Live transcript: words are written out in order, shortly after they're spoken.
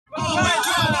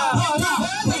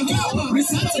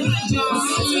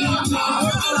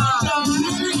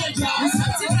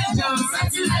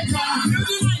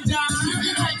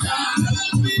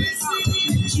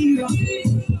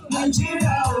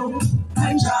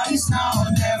Nigeria is now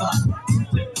or never.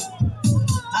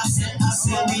 I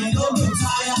said, we don't go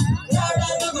tire. Yeah, we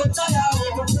don't go tire.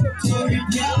 To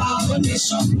repair our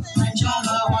nation.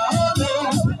 Nigeria,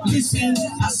 listen,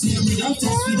 I said, we don't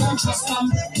test, we don't trust them.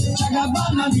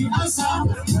 Chagabana, the answer.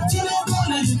 Till they go,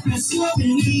 let the place you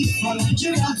believe. For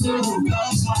Nigeria to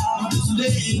prosper.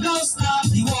 Today, don't start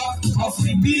the work of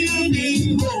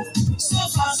rebuilding hope. So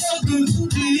far, so good.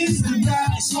 Please, the guy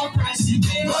is so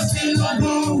president. But they don't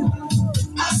go.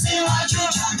 I say, what you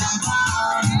Chagabana.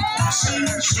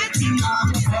 Shaking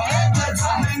up, forever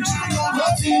time to go.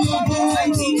 Nothing will go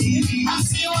like TV. I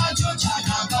see what you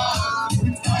Chagabana.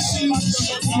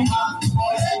 Shaking up,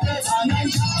 forever time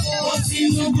to go. Nothing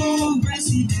will go,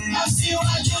 president. I see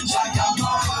what you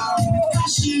Chagabana.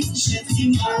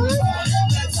 Shaking up,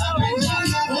 forever time to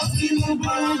go. Nothing will go.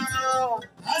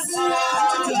 I see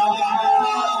what you Chagabana.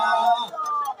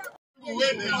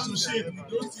 When they associate with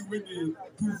those things when they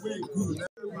do very good.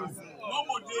 No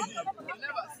more day here.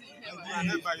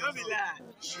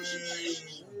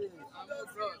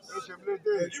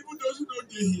 Even those who don't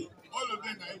day here, all of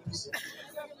them are APC.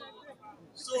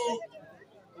 So,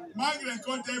 Margaret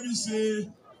can't tell me say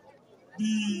the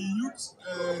youth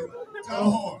town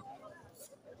hall.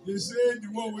 They say the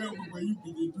one where you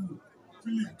they do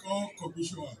Philip call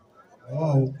commissioner.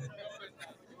 Wow.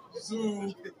 So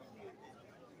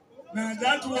now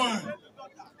that one,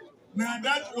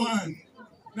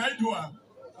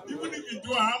 even if you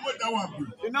do how much that one be?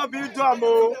 You not be do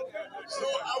amo. So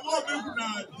I want people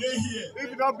now day here. If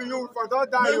you not be you, for don't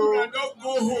die Maybe you. don't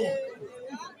go home.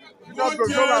 You not go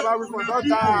so bad, we for don't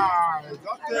die.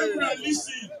 People are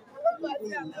listening.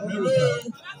 Hello.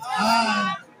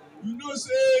 You know,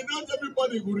 say not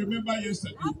everybody will remember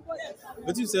yesterday.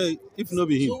 But you say if not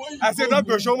be him. So I said not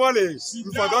go Oshiomohle,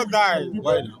 we for don't die.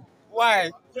 Why now?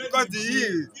 Why? Because the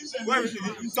year when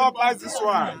we top as this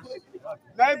one.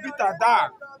 Now bitter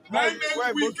dark. When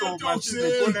we go to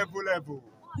machine, we go level.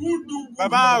 Who do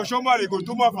Baba Oshiomohle go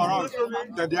too much for us.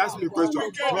 Then they ask me a question.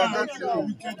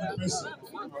 wicked person?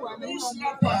 Who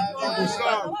slap and he will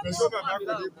slap the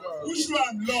person? Who show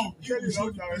him love, he will show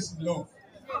the person love.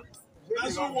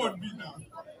 That's what would be now.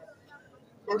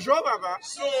 Baba.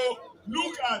 So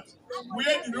look at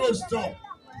where the road stop.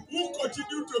 Who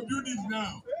continue to build it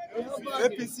now?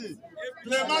 APC.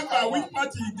 Clemagba, which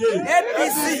party he did?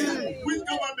 APC. Which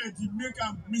government he make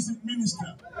a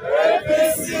minister?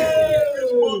 APC.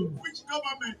 Which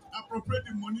government appropriate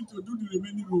the money to do the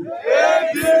remaining road?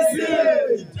 APC.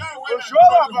 The time when I go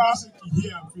to Masiki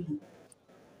here and Philip,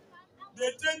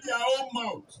 they take their own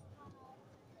mouth.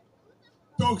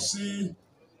 Talk say,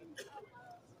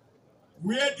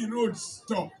 where the road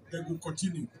stop, they will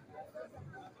continue.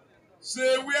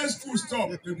 Say where school stop,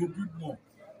 they will build more.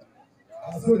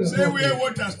 Say where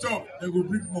water stop, they will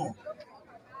build more.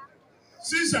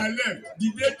 Since I left,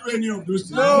 did they do any of those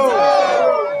things? No.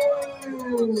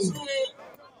 So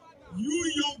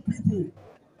you young people,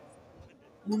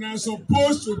 when are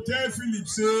supposed to tell Philip,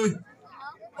 say,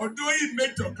 although he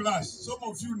made your class, some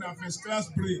of you na first class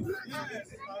brain.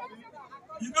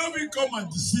 He don't even come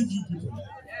and deceive you people.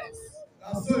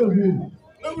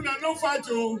 No, no fight,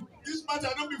 oh. This matter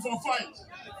don't be for fight.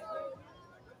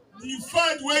 The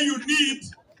fight where you need,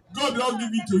 God will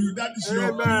give it to you. That is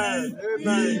your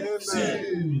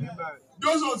PDP.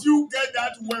 Those of you get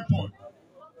that weapon,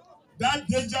 that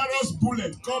dangerous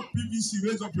bullet called PVC,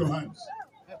 raise up your hands.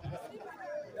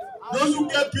 Those who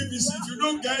get PVC, if you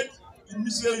don't get, it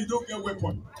means you don't get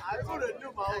weapon.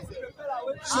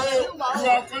 So you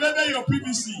have collected your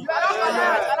PVC.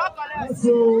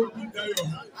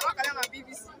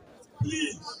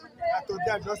 Please.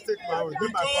 Just take my own.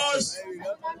 Because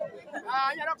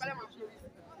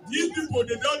these people,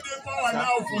 they don't take power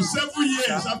now for several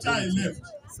years after I left.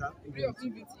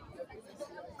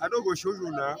 I don't go show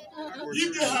you now.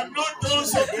 If they have not done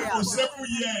something for several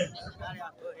years,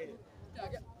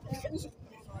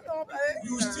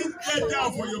 you still get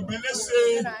down for your belly,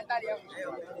 say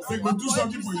they go do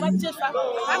something for you.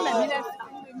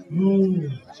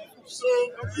 So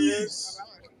please,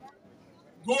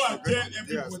 go and tell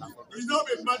everybody. It's not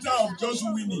a matter of just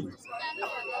winning.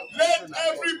 Let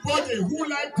everybody who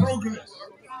like progress,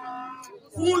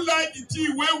 who like the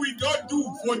thing where we don't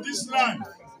do for this land,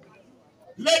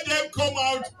 let them come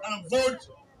out and vote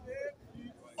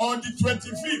on the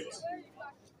 25th.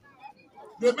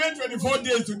 They made 24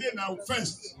 days today now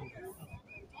first.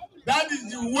 That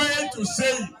is the way to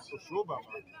say it.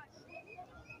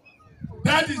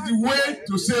 That is the way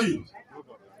to say it.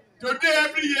 Today,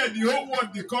 every year, the whole world,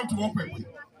 they come to Okpepe.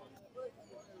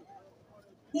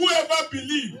 Whoever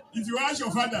believe, if you ask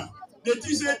your father, they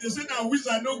say that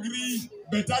wizard no agree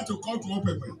better to come to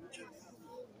Okpepe.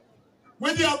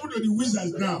 When they happen to the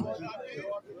wizards now,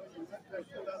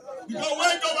 because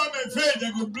when government fail,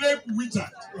 they go blame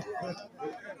wizard.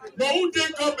 But who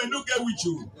they come and don't get with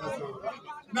you?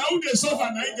 Now who they suffer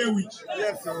and I get with?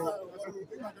 Yes, sir.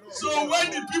 So when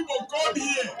the people come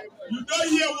here, you don't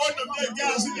hear one of their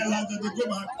guys in the land that they go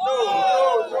back. No.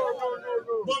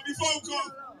 But before you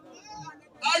come,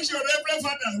 ask your reverend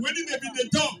father, when did they be the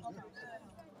talk?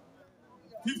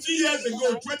 50 years ago,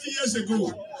 20 years ago,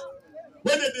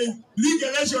 when they league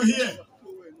election here,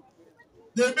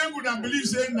 they make would believe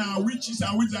saying now witches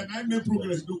and wizards and I make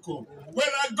progress no come. Well,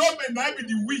 government I be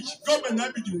the witch, government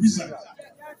I be the wizard.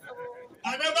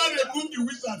 I never remove the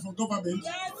wizard from government.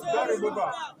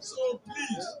 So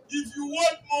please, if you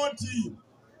want more tea,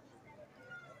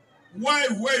 why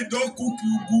don't cook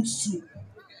you good soup?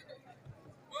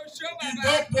 He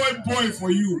don't boy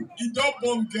for you. He don't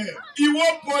bomb girl. He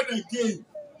won't born again.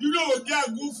 You know what get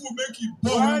good food make you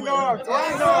born. Why not? So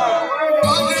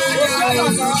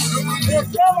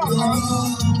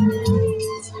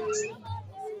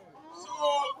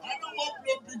I don't want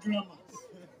blow big grammar.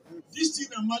 This is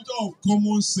a matter of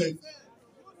common sense.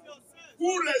 Who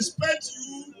respect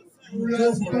you, you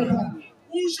go for them.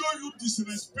 Who show you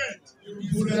disrespect,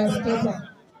 you respect them.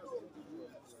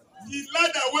 The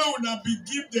ladder where una be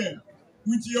give them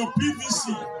with your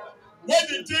PVC. When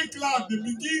they take cloud, they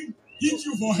begin hit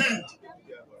you for head.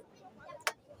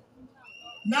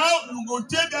 Now you go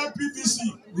take that PVC,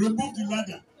 remove the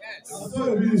ladder.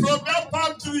 From that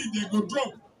palm tree, they go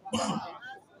drop. Bam.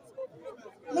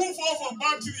 Who fall from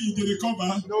palm tree, they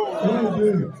recover? No.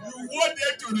 You want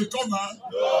them to recover?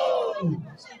 No.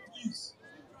 So please,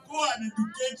 go and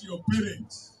educate your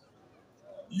parents,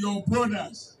 your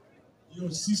brothers,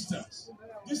 your sisters.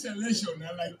 This election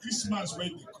are like Christmas when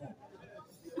they come.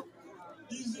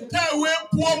 It's the time when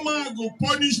poor man go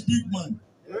punish big man.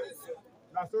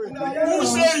 Who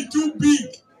say it too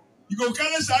big? You go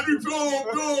carry salary,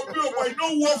 but it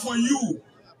don't work for you.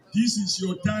 This is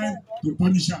your time to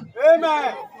punish him.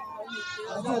 Amen.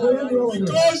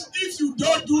 Because if you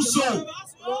don't do so,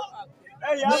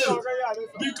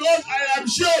 because I am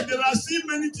sure there are still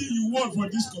many things you want for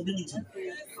this community.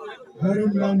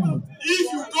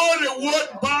 If you go reward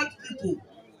bad people,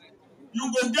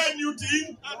 you go get new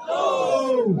thing.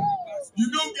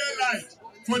 You don't get light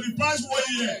for the past 1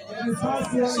 year.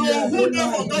 So who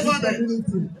there for government?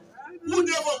 Who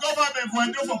there for government for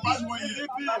enough for past 1 year?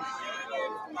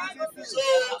 So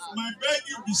my beg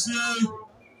you be say,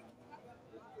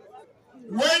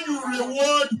 when you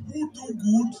reward who do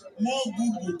good, more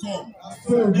good will come.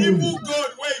 Even God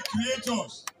wey create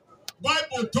us,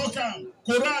 Bible talk am,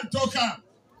 Quran talk am,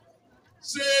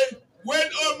 say when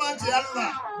Almighty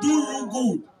Allah do you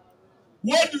good,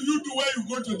 what do you do when you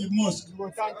go to the mosque?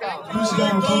 You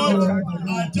say, God,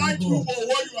 I thank you for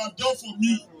what you have done for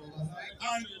me.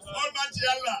 And Almighty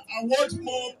Allah, I want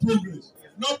more progress.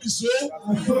 Not be so.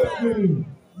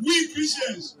 We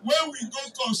Christians, when we go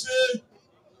come say,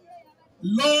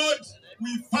 Lord,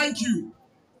 we thank you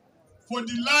for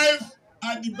the life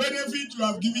and the benefit you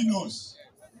have given us.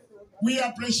 We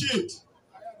appreciate.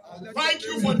 Thank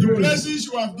you for the blessings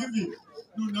you have given.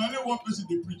 No, now only one person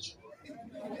they preach.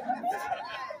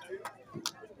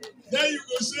 Then you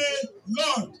go say,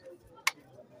 Lord,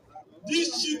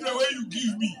 these children where you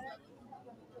give me,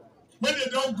 when they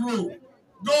don't grow,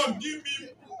 God give me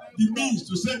the means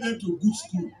to send them to good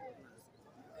school.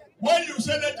 When you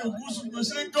send them to good school, you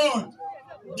say, God,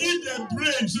 give them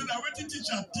brain so that when the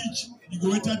teacher teach, you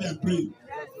go enter their brain.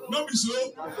 Not be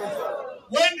so.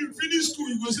 When you finish school,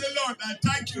 you go say, Lord, I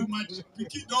thank you, my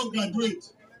kid don't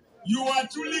graduate. You are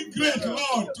truly great,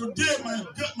 Lord. Today,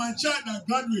 my child has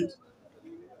graduated.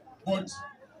 But,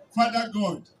 Father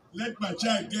God, let my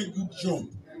child get good job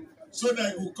so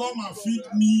that he will come and feed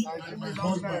me and my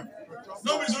husband.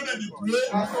 No be so that they pray.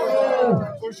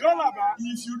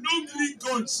 If you don't believe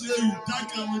God say you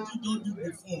thank him what you don't do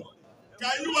before,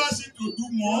 can you ask him to do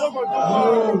more?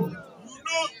 You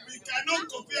know, we cannot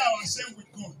compare ourselves with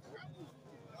God.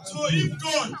 So if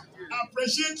God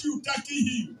appreciates you thanking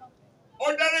him,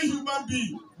 ordinary human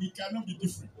being, we cannot be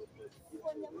different.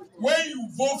 When you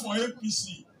vote for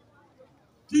APC,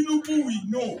 Tinubu we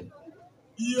know.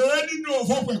 He already know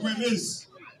what Okpepe is.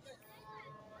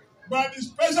 By the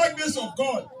special grace of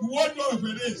God, we want to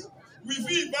Okpepe is. We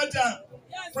feel better.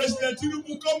 President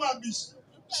Tinubu come and be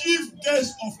chief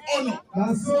guest of honor.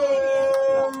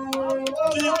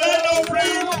 The man of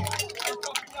bring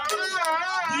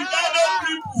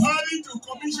honey to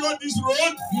commission this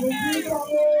road?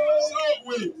 So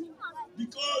wait,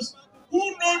 because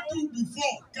who not do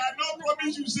before cannot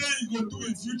promise you say he go do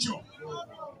in future.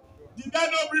 Did I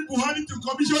not bring Buhari to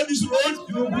commission this road?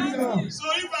 So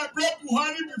if I brought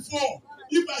Buhari before,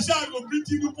 if I say I go bring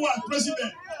Tinubu as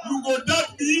president, you go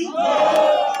doubt me? No.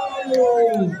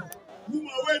 Woman,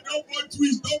 wait, don't born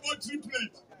twins, don't born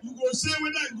triplets. You go say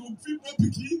whether I go feel more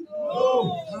picky?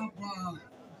 No.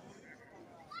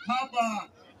 How bad?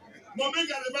 But make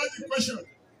an advance question.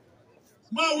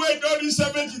 Man, wait, all these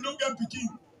 70 don't get picky.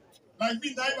 Like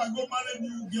me, now if I go marry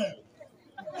new girl.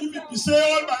 If it be say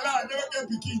all my life, I never get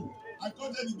picky. I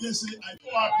come there again say, I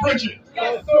know our project. I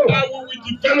will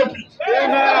develop it.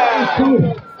 Yeah.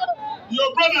 Your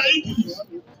brother Idris,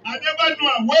 I never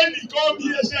know when he called me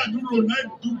and said I do road, I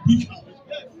do big house.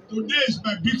 Today is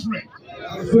my big friend.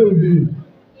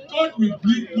 God will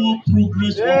bring more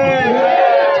progress.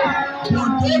 Yeah. But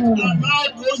don't allow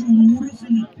those who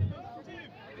feel it.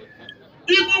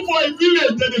 Even for a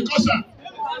village, they cause her.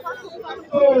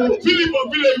 Philip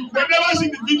of village, we never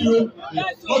seen the video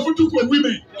of Utuko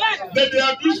women. Then they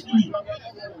abuse Philip.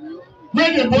 When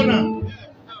they born her,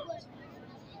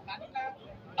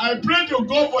 I pray to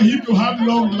God for him to have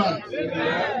long life.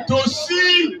 To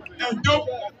see and to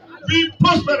be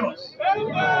prosperous.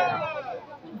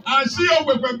 And see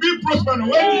Okpepe be prosperous.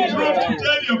 When he drove to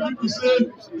tell your people,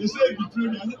 they say betray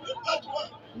me. I said, that's what.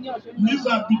 These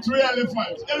are betrayal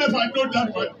elephants. Elephant know that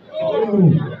one.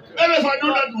 Elephant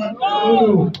know that one.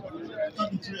 No. The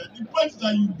point is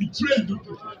that you betray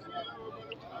people.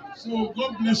 So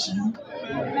God bless you.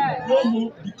 Go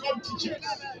home, become teachers.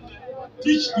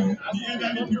 Teach the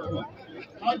elderly people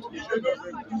how to if they don't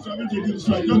do something just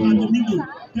in the middle.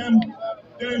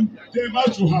 Them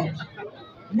out to house.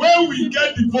 When we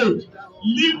get the vote,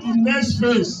 leave the next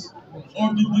phase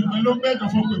of the development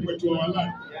of Okpepe to our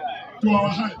life, to our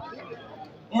hand.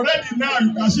 Already now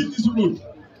you can see this road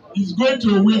is going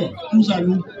to where?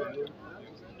 Usanu.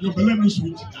 Your belly no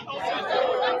sweet.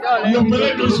 Your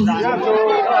belly no sweet.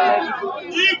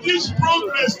 If this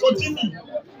progress continue,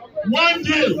 one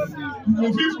day you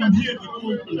will be from here to go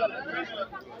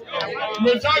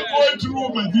without going through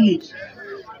my village.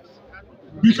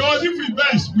 Because if we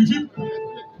best, we feel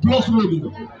block road.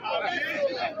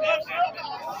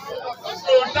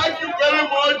 So thank you very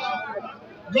much.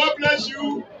 God bless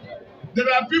you. There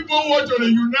are people who want to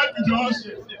reunite with us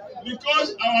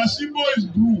because our symbol is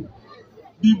blue.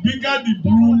 The bigger the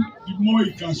blue, the more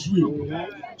it can swim.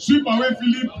 Sweep away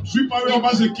Philip, sweep away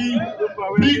Obaseki,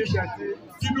 bring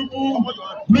Tinubu,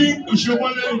 bring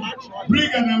Oshiomohle, bring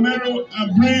Anamero,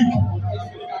 and bring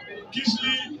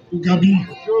Kisli Ugabi.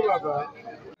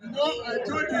 You know, I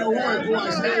told you a while ago, I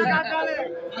said,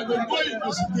 I will go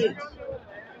investigate.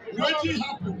 What did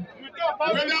happen?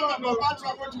 Whether my papa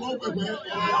traveled to Okpepe,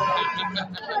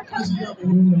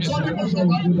 something must have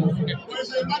happened. But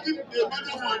it's a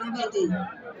matter for another day.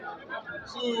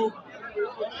 So,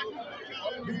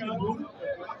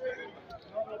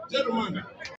 gentlemen,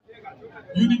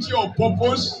 unity of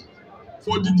purpose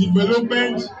for the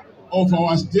development of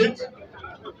our state,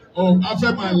 of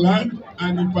Afema land,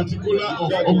 and in particular of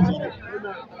Okpepe.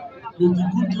 May the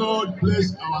good Lord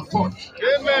bless our thoughts.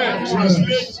 Amen.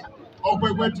 Translate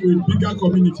Okpepe to a bigger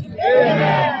community.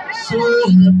 Amen. So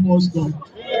help us God.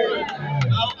 Amen.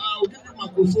 Now I'll give you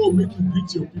microphone, make you greet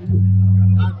your people,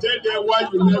 and tell them why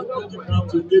you left PDP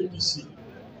to APC.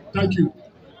 Thank you.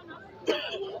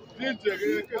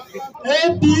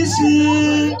 APC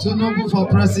Tinubu for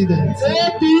president.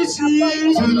 APC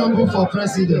Tinubu for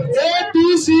president.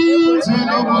 APC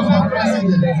Tinubu for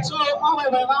president. So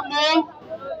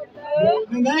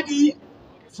Ngagi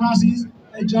Francis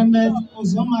Ejomet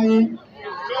Ozomaye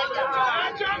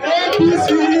APC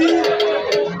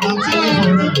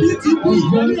PDP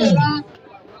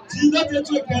Tinubu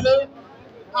to Ekele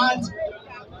and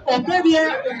Okpepe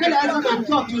as a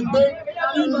talk to be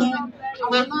in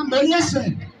àwọn mẹ́lẹ́sẹ̀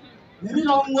lẹ́ni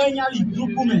lọ mú ẹ̀yà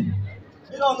ìdúkú mẹ́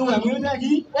nínú ọdún ẹ̀mú ẹ̀jẹ̀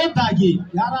kí ó dàgé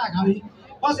yàrá àkàrí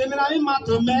wọ́n sì mìíràn mímọ́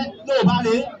tó mẹ́ lóòbá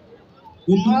rẹ̀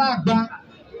òmùmọ́ra gba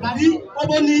tàbí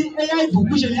owó ní ẹ̀yà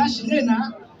ìbùkún ṣe ní àṣìlẹ̀ náà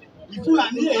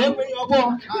ìfúlàní èèpẹ̀ ọgbọ́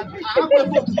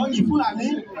àápẹ̀fọ́ tó mọ́ ìfúlàní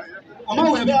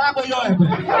ọmọwé bẹ́ẹ̀ àpẹyọ ẹ̀bẹ̀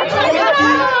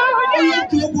oyè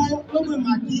tí ó gbọ́ lóògbé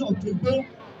màkì ọ̀tẹ̀gbẹ́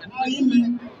ayé mẹ́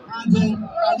àjẹ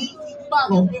àní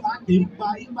ìgbàgbọ́ pé wàá ké pa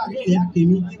ìgbàgbé ìyá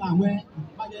kèmí ní àwọn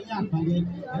ìpàdé ní àgbáyé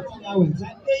ẹ̀rọ ìyàwó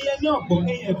ẹ̀sẹ̀ eye ní ọ̀pọ̀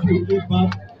AFP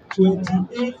about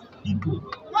 28 people.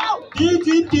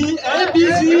 PDP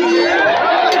APC.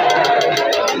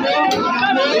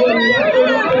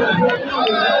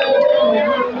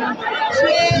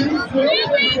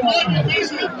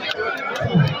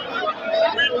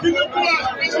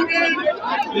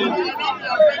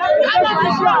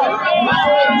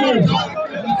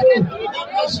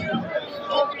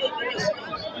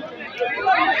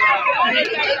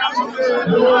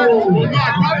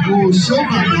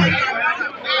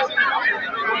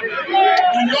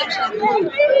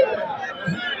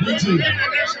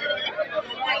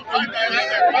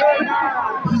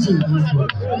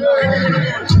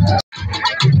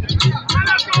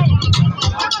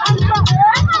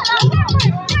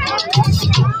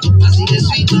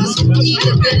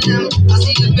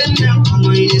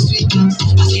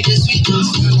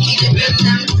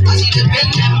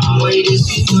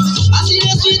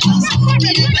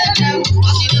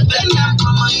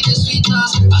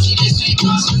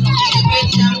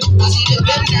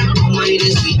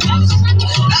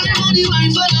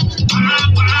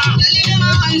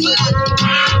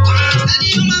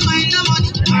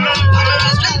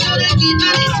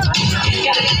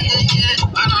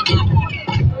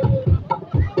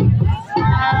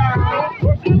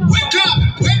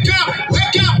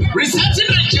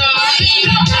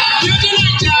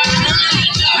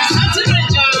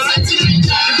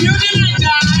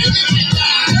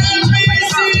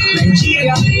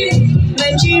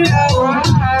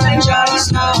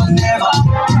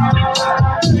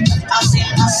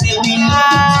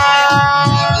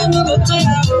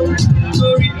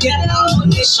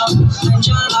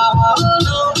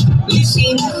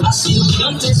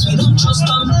 We don't trust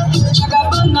them.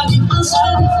 Chagabana the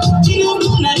answer.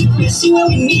 See what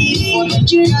we need for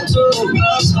Nigeria to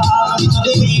prosper.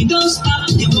 Today we don't stop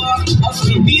the war of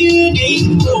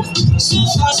rebuilding hope. So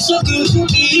far so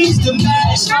good, he is the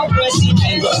best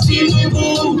president.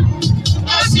 Tinubu,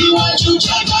 I see what you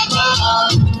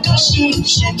Chagabana. Kashim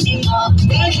Shetima,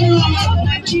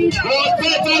 Nigeria.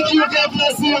 Thank you, God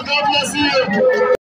bless you, God bless you.